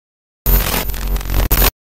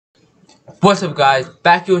What's up, guys?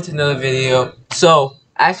 Back here with another video. So,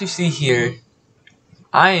 as you see here,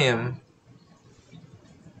 I am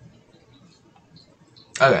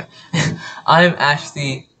I am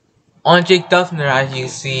actually on Jake Dufner, as you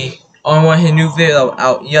see, on one of his new video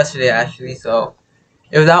out yesterday actually. So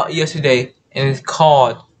it was out yesterday and it's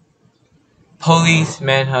called Police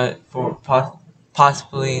Manhunt for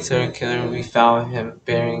Possibly Serial Killer. We found him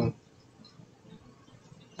burying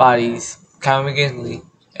bodies kind of McGinley.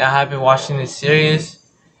 And I have been watching this series,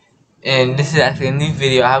 and this is actually a new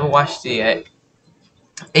video. I haven't watched it yet.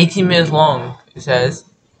 18 minutes long, it says.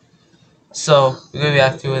 So we're gonna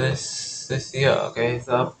react to this video. Okay,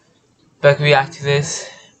 so back react to this,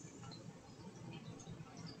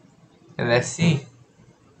 and let's see.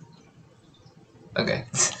 Okay,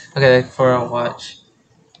 okay, for a watch.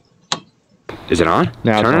 Is it on?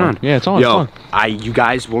 Yeah, turn it on. Yeah, it's on. Yo, it's on. you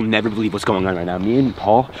guys will never believe what's going on right now. Me and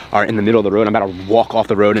Paul are in the middle of the road. I'm about to walk off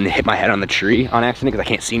the road and hit my head on the tree on accident because I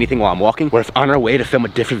can't see anything while I'm walking. We're on our way to film a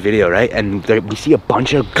different video, right? And we see a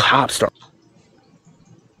bunch of cops start.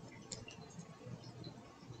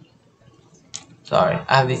 Sorry,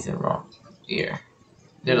 I have these in wrong ear.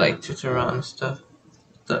 They're like twitch around and stuff.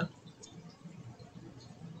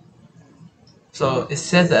 So it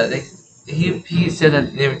said that he said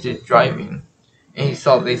that they were just driving, and they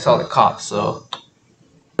saw the cops. So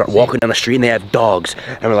Start walking down the street and they have dogs,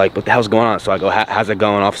 and we're like, what the hell's going on? So I go, how's it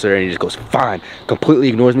going, officer? And he just goes, fine. Completely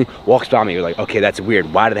ignores me, walks by me. We're like, okay, that's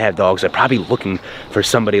weird. Why do they have dogs? They're probably looking for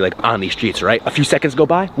somebody like on these streets, right? A few seconds go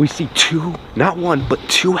by, we see not one but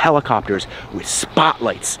two helicopters with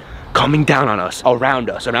spotlights coming down on us, around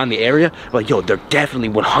the area. We're like, yo, they're definitely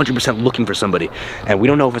 100% looking for somebody. And we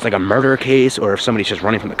don't know if it's like a murder case or if somebody's just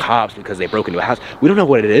running from the cops because they broke into a house. We don't know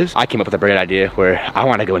what it is. I came up with a great idea where I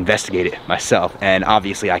want to go investigate it myself. And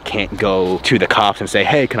obviously I can't go to the cops and say,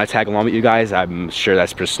 hey, can I tag along with you guys? I'm sure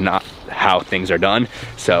that's just not how things are done.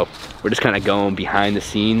 So we're just kind of going behind the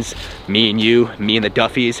scenes, me and you, me and the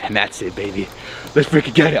Duffies, and that's it, baby. Let's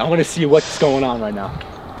freaking get it. I want to see what's going on right now.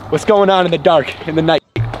 What's going on in the dark, in the night?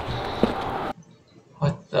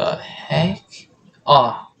 what the heck?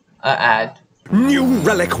 Oh, an ad. New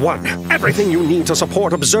Relic 1. Everything you need to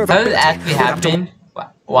support observability. That was actually happening.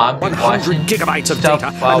 Wow, I'm 100 gigabytes of stuff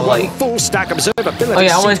data while, and like, one full stack observability. oh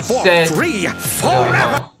yeah, I want to say free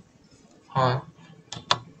forever. Hold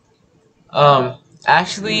on.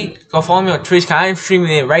 Actually, go follow me on Twitch. Cause I am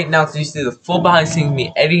streaming it right now, so you see the full behind the scenes,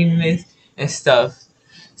 me editing this and stuff.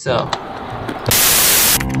 So,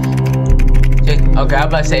 Jake, okay, I'm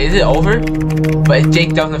about to say, is it over? But it's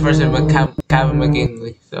Jake Dufner versus Kevin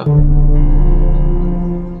McGinley. So.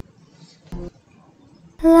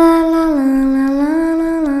 La la la la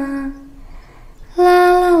la la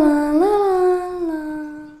la la la la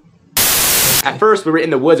la. At first we were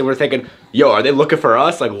in the woods and we were thinking, yo, are they looking for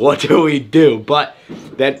us? Like, what do we do? But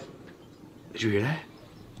then, did you hear that?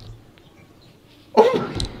 Oh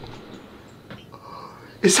my.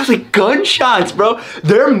 It sounds like gunshots, bro.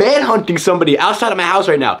 They're manhunting somebody outside of my house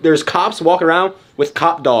right now. There's cops walking around with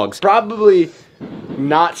cop dogs. Probably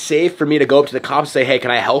not safe for me to go up to the cops and say, hey,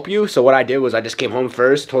 can I help you? So what I did was I just came home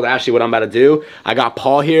first, told Ashley what I'm about to do. I got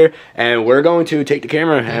Paul here, and we're going to take the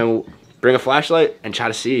camera and bring a flashlight and try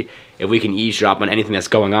to see if we can eavesdrop on anything that's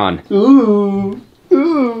going on. Ooh,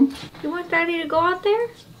 ooh. You want Daddy to go out there?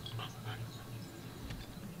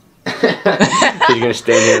 She's gonna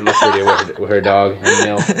stand here and look pretty with her dog and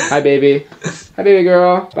Neil. Hi, baby. Hi, baby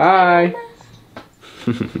girl. Bye.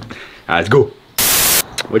 Alright, let's go.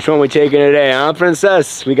 Which one we taking today, huh,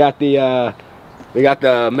 princess? We got the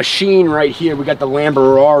machine right here. We got the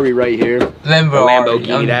Lamborghini right here.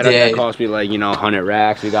 Lamborghini. That cost me like, you know, 100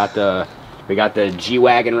 racks. We got the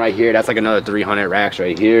G-Wagon right here. That's like another 300 racks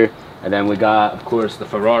right here. And then we got, of course, the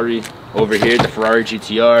Ferrari over here, the Ferrari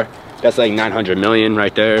GTR. That's like 900 million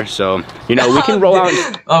right there. So, you know, we can roll out.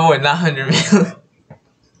 Oh, wait, 900 million.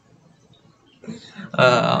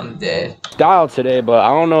 I'm dead. Style today, but I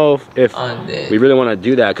don't know if we really want to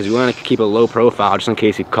do that because we want to keep a low profile just in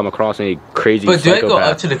case you come across any crazy. But do they go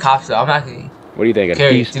up to the cops though? I'm not gonna. What are you thinking?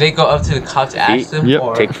 Carrie, do they go up to the cops to ask them? Yep.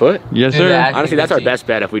 Or take foot? Yes, sir. Honestly, that's our best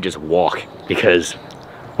bet if we just walk, because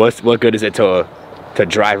what good is it to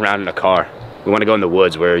drive around in a car? We want to go in the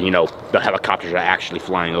woods where, you know, the helicopters are actually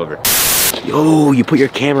flying over. Yo, you put your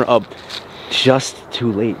camera up just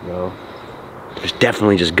too late, bro. There's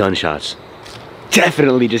definitely just gunshots.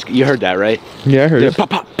 Definitely just, you heard that, right? Yeah, I heard it.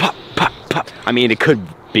 Pop, pop, pop, pop, pop. I mean, it could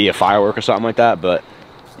be a firework or something like that, but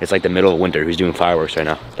it's like the middle of winter. Who's doing fireworks right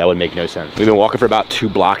now? That would make no sense. We've been walking for about 2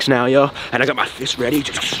 blocks now, yo, and I got my fist ready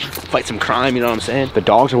to fight some crime, you know what I'm saying? The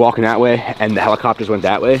dogs are walking that way, and the helicopters went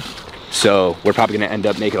that way. So we're probably gonna end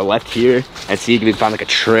up making a left here and see if we can find like a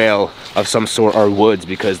trail of some sort or woods,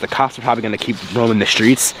 because the cops are probably gonna keep roaming the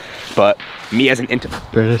streets. But me as an I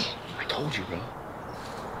told you, bro.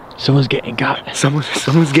 Someone's getting got.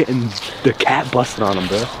 Someone's getting the cat busted on them,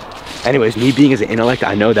 bro. Anyways, me being as an intellect,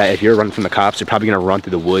 I know that if you're running from the cops, you're probably gonna run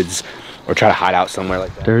through the woods or try to hide out somewhere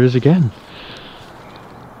like that. There it is again.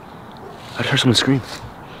 I heard someone scream.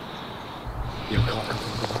 Yo, come on.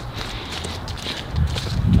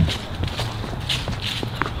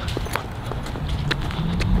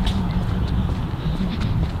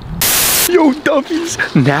 Yo, Duffies!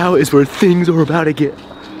 Now is where things are about to get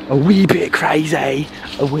a wee bit crazy.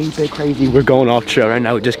 A wee bit crazy. We're going off trail right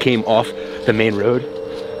now. We just came off the main road.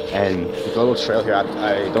 And there's a little trail here.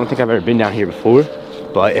 I don't think I've ever been down here before.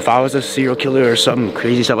 But if I was a serial killer or something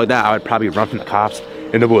crazy stuff like that, I would probably run from the cops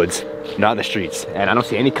in the woods, not in the streets. And I don't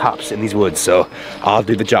see any cops in these woods, so I'll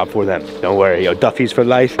do the job for them. Don't worry. Yo, Duffies for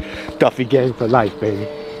life. Duffy gang for life, baby.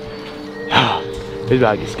 This is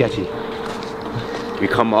about to get sketchy. We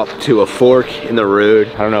come up to a fork in the road.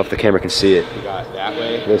 I don't know if the camera can see it. We got that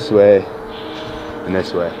way, this way, and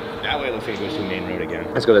this way. That way looks like it goes to the main road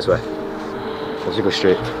again. Let's go this way. Let's go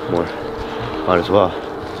straight more. Might as well.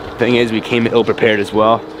 Thing is, we came ill prepared as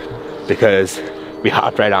well because we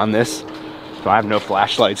hopped right on this. So I have no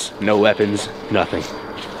flashlights, no weapons, nothing.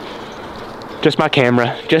 Just my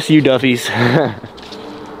camera, just you Duffies.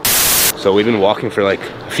 So we've been walking for like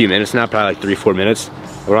a few minutes now, probably like 3-4 minutes.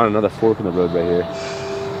 We're on another fork in the road right here.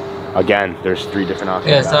 Again, there's 3 different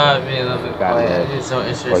options. Yeah, sorry, me a little bit quiet. It's so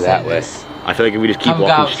interesting. Or that way. I feel like if we just keep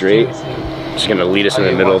walking straight, it's gonna lead us in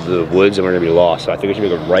the middle of the woods and we're gonna be lost. So I think we should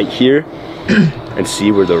go right here and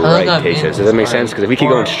see where the right takes us. Does that make sense? Because if we keep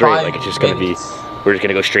going straight, like it's just gonna be, we're just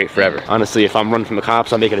gonna go straight forever. Honestly, if I'm running from the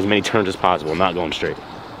cops, I'm making as many turns as possible, not going straight.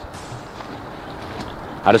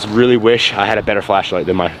 I just really wish I had a better flashlight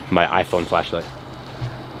than my iPhone flashlight.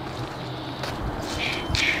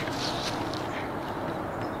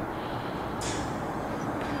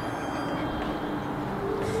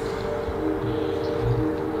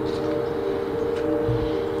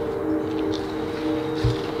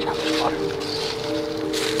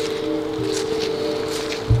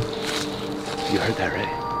 You heard that, right?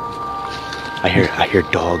 I hear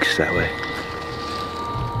dogs that way.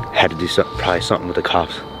 Had to do something, probably something with the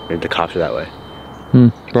cops. Maybe the cops are that way.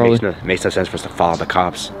 Probably. Makes no sense for us to follow the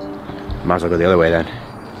cops. Might as well go the other way then.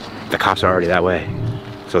 The cops are already that way,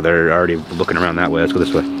 so they're already looking around that way. Let's go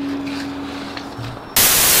this way.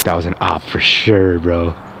 That was an op for sure,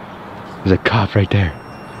 bro. There's a cop right there.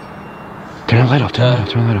 Turn the light off. Turn the light off.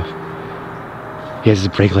 Turn the light off. He has his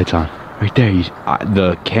brake lights on. Right there.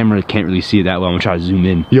 The camera can't really see it that well. I'm gonna try to zoom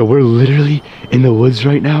in. Yo, we're literally in the woods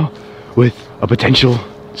right now with a potential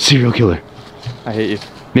serial killer. I hate you.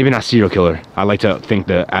 Maybe not serial killer. I like to think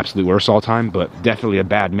the absolute worst all time, but definitely a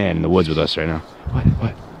bad man in the woods with us right now.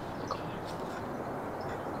 What?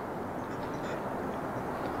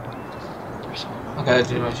 Okay,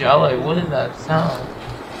 too much. Y'all like, what is that sound?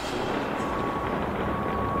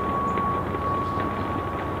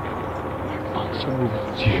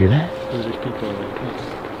 Did you hear that?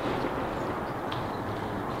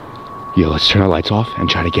 Yo, let's turn our lights off and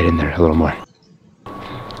try to get in there a little more.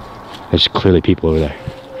 There's clearly people over there.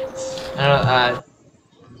 I don't.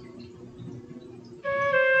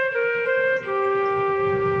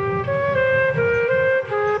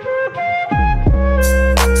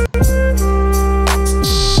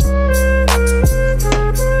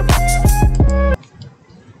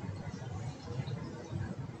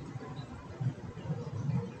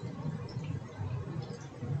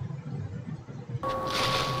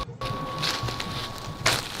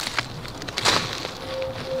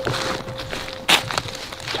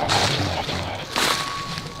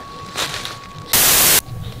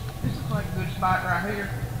 Right here.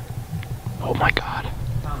 Oh my god.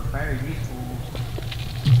 Sounds very useful.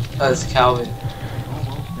 That's Calvin.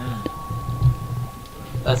 Almost done.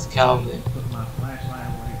 That's Calvin. Put my flashlight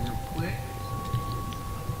away real quick.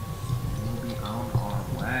 We'll be on our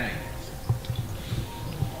way.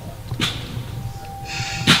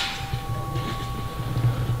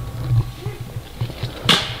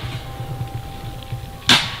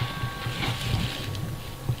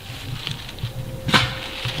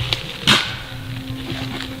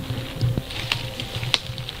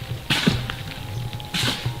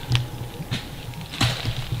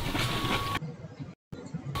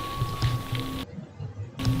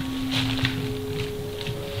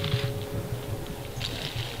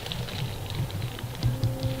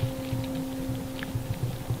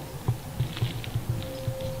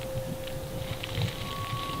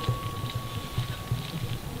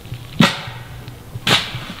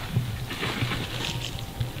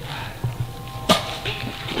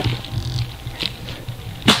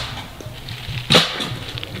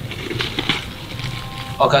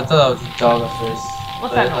 Okay, I thought that was a dog at first.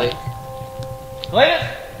 What's But, that noise? like,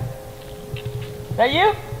 Liz? Is that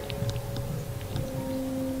you?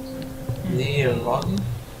 did you hear him walking?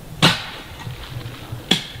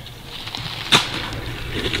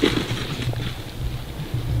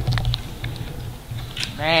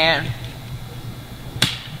 Man,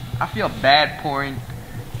 I feel bad pouring.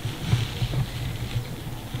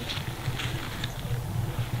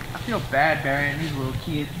 I feel bad burying these little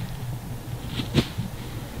kids.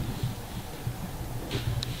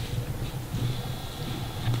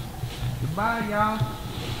 Goodbye, y'all.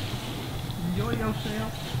 Enjoy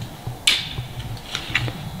yourself.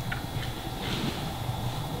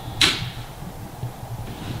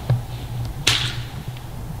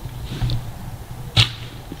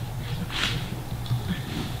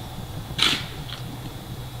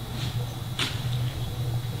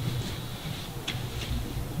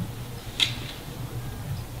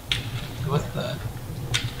 What's that?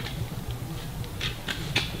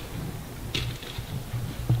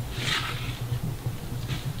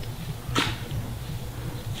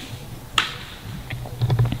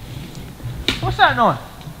 What's that noise?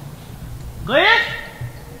 Liz?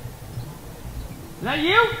 Is that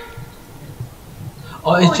you?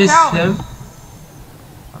 Oh, it's Holy just cow. him?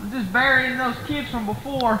 I'm just burying those kids from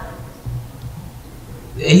before.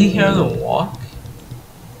 Did he hear them walk?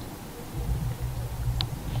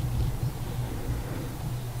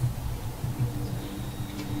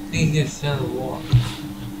 I think he just heard them walk.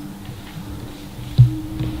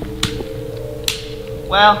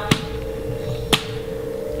 Well,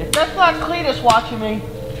 if that's not Cletus watching me,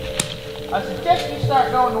 I suggest you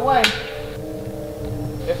start going away.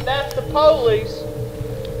 If that's the police,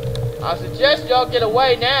 I suggest y'all get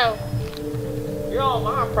away now. You're on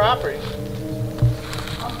my property.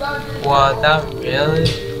 I'm done digging Wow, that that hole. really?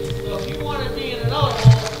 So if you want to dig in another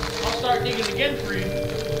hole, I'll start digging again for you.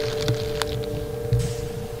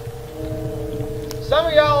 Some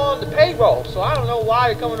of y'all on the payroll, so I don't know why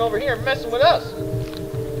you're coming over here and messing with us.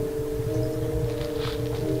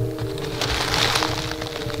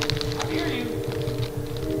 I hear you.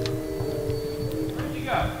 Where'd you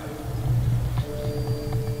go?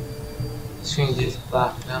 The screen just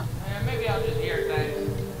black now. Maybe I'll just hear things.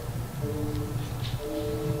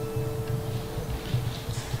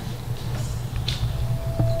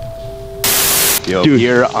 Yo, Dude.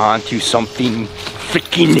 you're onto something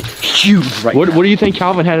freaking huge right What now. do you think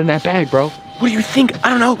Calvin had in that bag, bro? What do you think? I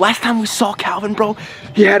don't know. Last time we saw Calvin, bro,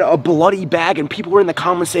 he had a bloody bag and people were in the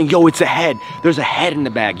comments saying, yo, it's a head. There's a head in the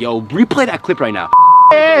bag. Yo, replay that clip right now.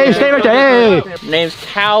 Hey, stay right there. Hey. Name's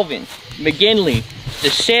Calvin McGinley, the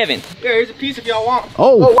 7th. Here, here's a piece if y'all want.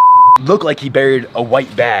 Oh. Looked like he buried a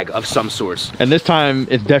white bag of some source. And this time,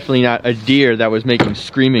 it's definitely not a deer that was making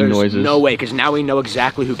screaming There's noises. no way, because now we know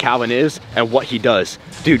exactly who Calvin is and what he does.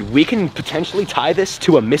 Dude, we can potentially tie this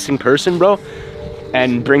to a missing person, bro,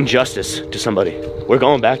 and bring justice to somebody. We're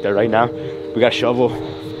going back there right now. We got a shovel.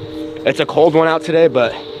 It's a cold one out today,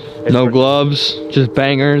 but... No gloves, just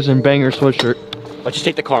bangers and banger sweatshirt. Let's just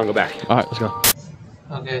take the car and go back. All right, let's go.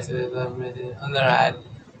 Okay, so there's another ad.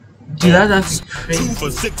 Dude, that's 2 crazy. for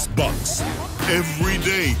 $6 every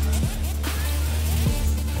day.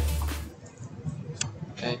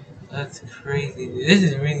 Okay, that's crazy. Dude. This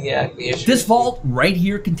is really actually This vault right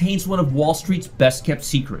here contains one of Wall Street's best kept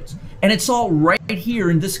secrets. And it's all right here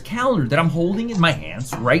in this calendar that I'm holding in my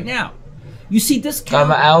hands right now. You see, this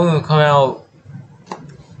calendar... My album will come out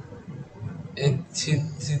in 2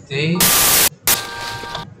 days.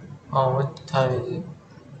 Oh, what time is it?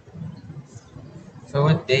 So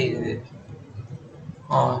what day is it?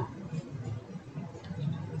 Oh.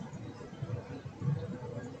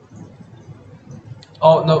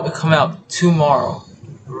 Oh no, it come out tomorrow.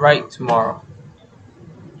 Right tomorrow.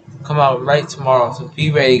 Come out right tomorrow. So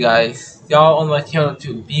be ready, guys. Y'all on my channel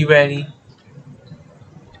too. Be ready.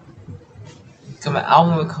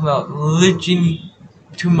 Album will come out literally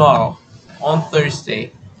tomorrow on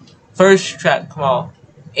Thursday. First track come out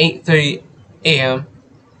 8:30 a.m.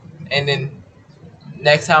 and then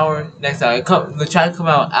next hour. The track come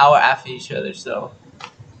out an hour after each other. So,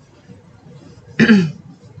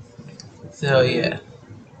 so yeah.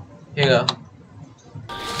 Here you go.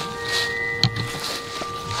 I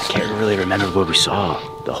can't really remember where we saw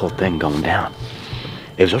the whole thing going down.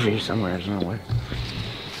 It was over here somewhere, I don't know where.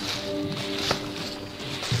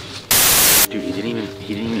 Dude, he didn't even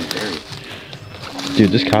bury it. Dude,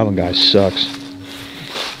 this Calvin guy sucks.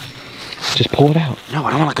 Just pull it out. No,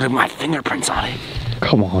 I don't want to get my fingerprints on it.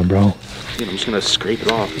 Come on, bro. Dude, I'm just gonna scrape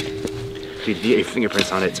it off. Dude, if you get your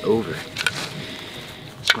fingerprints on it, it's over.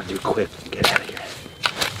 Just gonna do it quick and get out of here.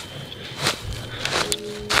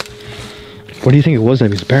 What do you think it was that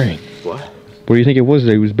he was burying? What? What do you think it was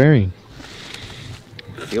that he was burying?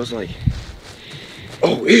 It feels like...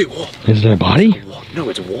 Oh, ew! Is it a body? No,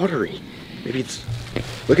 it's watery. Maybe it's...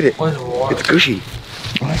 Look at it. What is water? It's gushy.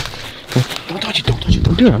 What? Don't touch it, don't touch it.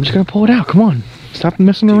 Dude, I'm just gonna pull it out. Come on. Stop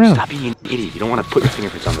messing around. Stop being an idiot. You don't want to put your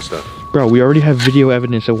fingerprints on the stuff. Bro, we already have video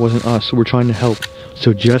evidence it wasn't us, so we're trying to help.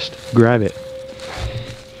 So just grab it.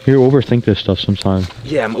 You overthink this stuff sometimes.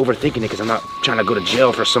 Yeah, I'm overthinking it because I'm not trying to go to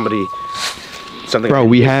jail for something. Bro,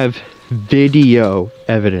 we have video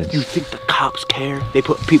evidence. You think the cops care? They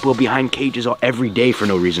put people behind cages every day for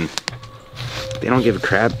no reason. They don't give a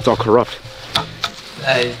crap. It's all corrupt.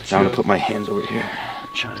 That is true. Now I'm gonna put my hands over here.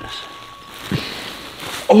 Try this.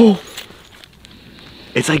 Oh!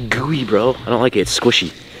 It's like gooey, bro. I don't like it. It's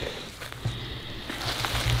squishy.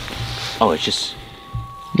 Oh, it's just...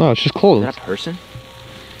 No, it's just clothes. Is that a person?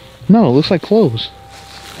 No, it looks like clothes.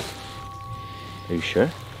 Are you sure?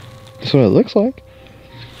 That's what it looks like.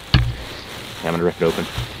 Yeah, I'm gonna rip it open.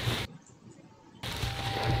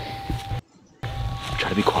 Try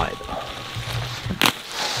to be quiet, though.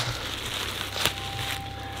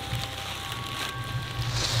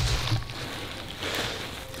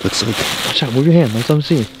 Looks like... Watch out, move your hand. Let's let them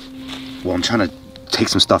see. Well, I'm trying to take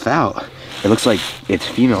some stuff out. It looks like it's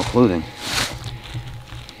female clothing.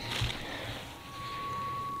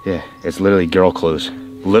 Yeah, it's literally girl clothes.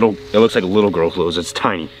 It looks like little girl clothes. It's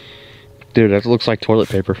tiny. Dude, that looks like toilet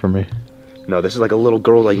paper for me. No, this is like a little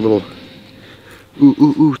girl, like little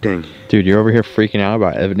ooh thing. Dude, you're over here freaking out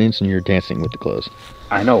about evidence and you're dancing with the clothes.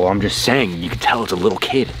 I know, I'm just saying, you can tell it's a little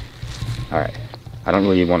kid. All right, I don't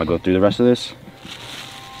really want to go through the rest of this,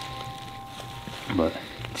 but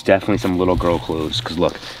it's definitely some little girl clothes. Cause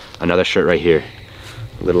look, another shirt right here,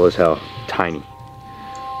 little as hell, tiny.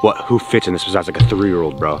 Who fits in this besides like a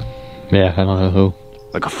 3-year-old, bro? Yeah, I don't know who.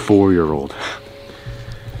 Like a 4-year-old.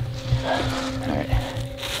 All right,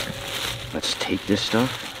 let's take this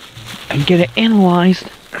stuff and get it analyzed.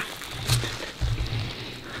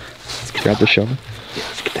 Let's grab the shovel. Yeah,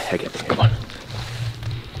 let's get the heck out of here. Come on.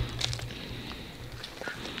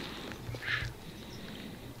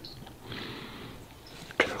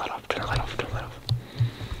 Turn the light off, turn the light off, turn the light off.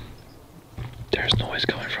 There's noise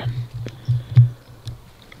coming from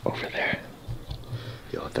over there.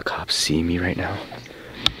 Yo, if the cops see me right now,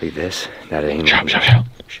 like this, that ain't... Shout.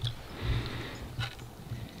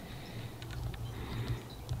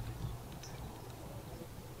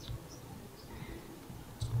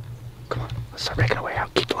 Come on, let's start making our way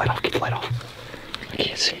out. Keep the light off, keep the light off. I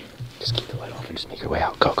can't see. Just keep the light off and just make your way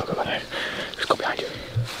out. Go. Just go behind you.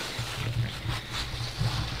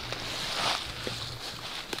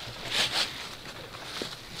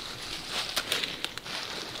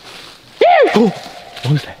 Oh,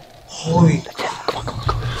 what was that? Holy. Come on.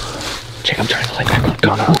 Check, I'm turning the light back on.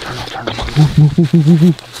 Come on. Turn it off.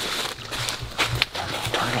 Move.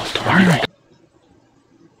 Turn it off.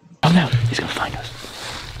 Calm down. He's gonna find us.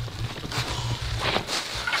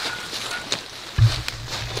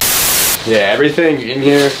 Yeah, everything in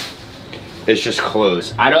here is just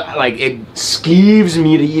clothes. I don't, like, it skeeves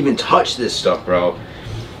me to even touch this stuff, bro.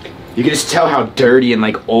 You can just tell how dirty and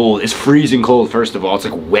like old. It's freezing cold, first of all. It's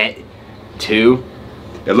like wet too.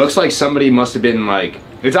 It looks like somebody must have been like,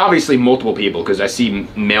 it's obviously multiple people because I see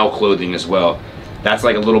male clothing as well. That's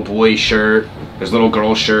like a little boy shirt. There's little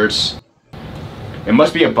girl shirts. It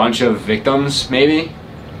must be a bunch of victims, maybe.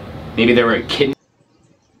 Maybe they were kidnapped.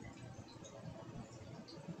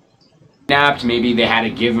 Maybe they had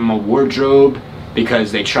to give him a wardrobe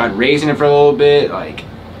because they tried raising him for a little bit. Like,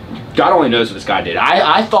 God only knows what this guy did.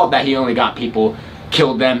 I thought that he only got people,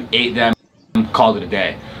 killed them, ate them, called it a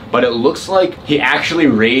day. But it looks like he actually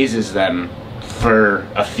raises them for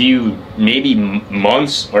a few, maybe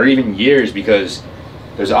months or even years, because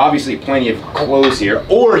there's obviously plenty of clothes here.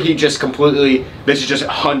 Or he just completely, this is just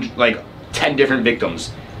 10 different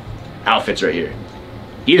victims' outfits right here.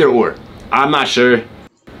 Either or. I'm not sure,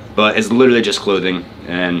 but it's literally just clothing,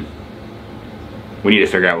 and we need to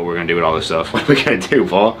figure out what we're gonna do with all this stuff. What are we gonna do,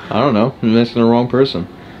 Paul? I don't know. You're missing the wrong person.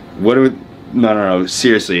 What do we... No.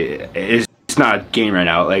 Seriously, it's not a game right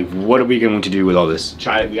now. Like, what are we going to do with all this? We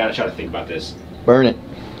gotta try to think about this. Burn it.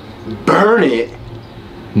 Burn it?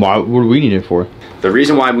 Why? What do we need it for? The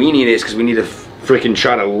reason why we need it is because we need to freaking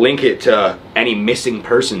try to link it to any missing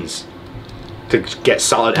persons to get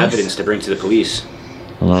solid evidence to bring to the police.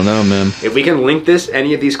 I don't know, man. If we can link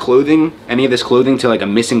any of this clothing to like a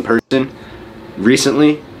missing person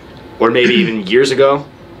recently, or maybe even years ago,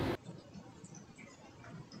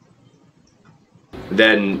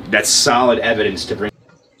 then that's solid evidence to bring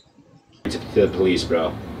to the police,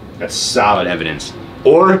 bro. That's solid evidence.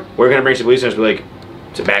 Or we're gonna bring to the police and just be like,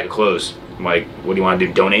 it's a bag of clothes. Like, what do you want to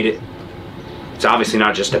do? Donate it? It's obviously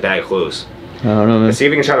not just a bag of clothes. I don't know, man. Let's see if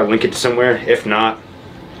we can try to link it to somewhere. If not,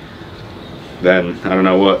 then I don't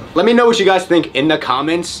know what. Let me know what you guys think in the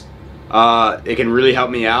comments. It can really help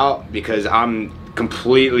me out because I'm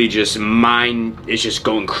completely just, mine is just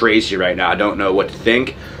going crazy right now. I don't know what to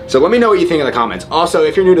think. So let me know what you think in the comments. Also,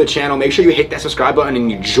 if you're new to the channel, make sure you hit that subscribe button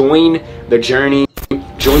and you join the journey,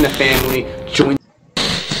 join the family, join.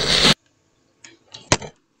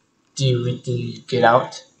 Do you really get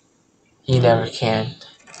out? You never can.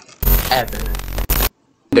 Ever.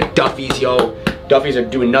 The Duffies, yo. Duffies are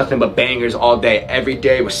doing nothing but bangers all day, every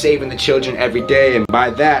day. We're saving the children every day. And by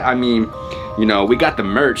that, I mean, you know, we got the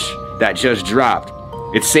merch that just dropped.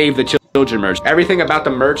 It's Save the Children merch. Everything about the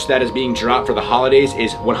merch that is being dropped for the holidays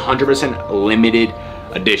is 100% limited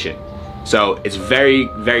edition. So it's very,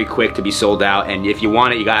 very quick to be sold out. And if you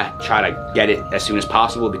want it, you gotta try to get it as soon as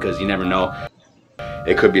possible because you never know.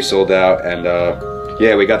 It could be sold out. And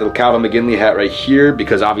yeah, we got the Calvin McGinley hat right here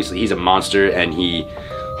because obviously he's a monster and he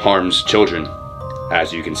harms children,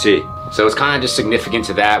 as you can see. So it's kind of just significant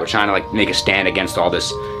to that. We're trying to like make a stand against all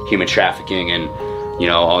this human trafficking and, you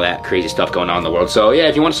know, all that crazy stuff going on in the world. So yeah,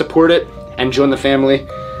 if you want to support it and join the family,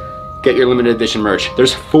 get your limited edition merch.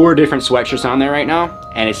 There's 4 different sweatshirts on there right now,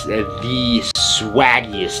 and it's the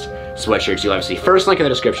swaggiest sweatshirts you'll ever see. First link in the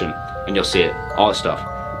description, and you'll see it, all the stuff.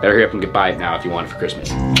 Better hurry up and get buy it now if you want it for Christmas.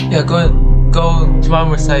 Yeah, go to my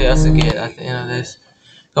website also get it at the end of this.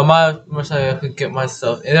 Go to my website, I could get my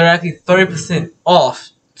stuff. And they're actually 30% off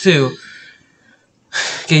too.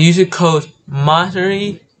 Okay, use the code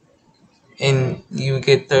Monterey and you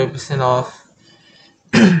get 30% off.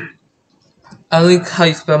 I link how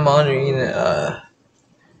you spell Monterey in the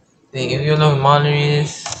thing. If you don't know what Monterey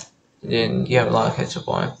is, then you have a lot of catch up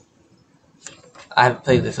on. I haven't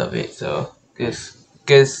played this of it, so just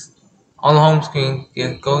on the home screen,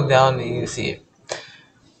 you go down and you can see it.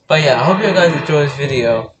 But yeah, I hope you guys enjoyed this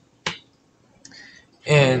video.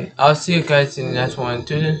 And I'll see you guys in the next one.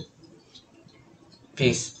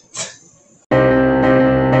 Peace.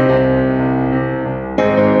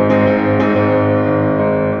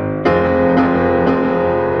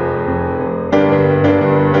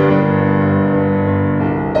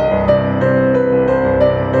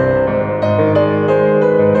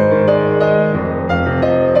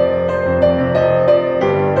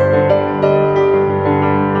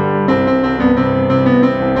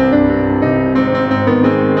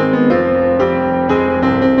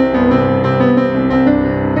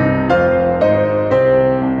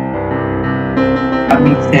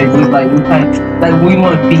 We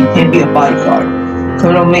want to be, can't be a bodyguard.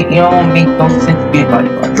 So don't make your own make no sense to be a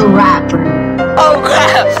bodyguard. The rapper. Oh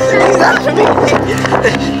crap! He's after me!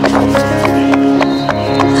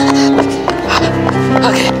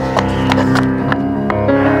 Okay.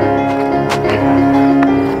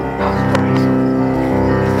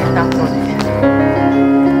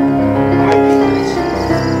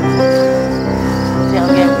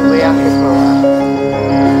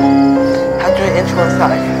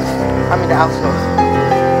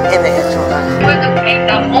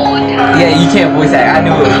 Yeah, you can't voice act. I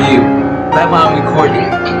knew it was you. That's why I'm recording.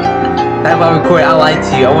 That's why I'm recording. I lied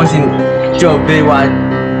to you. I wasn't Joe Big while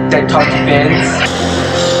I talk to fans.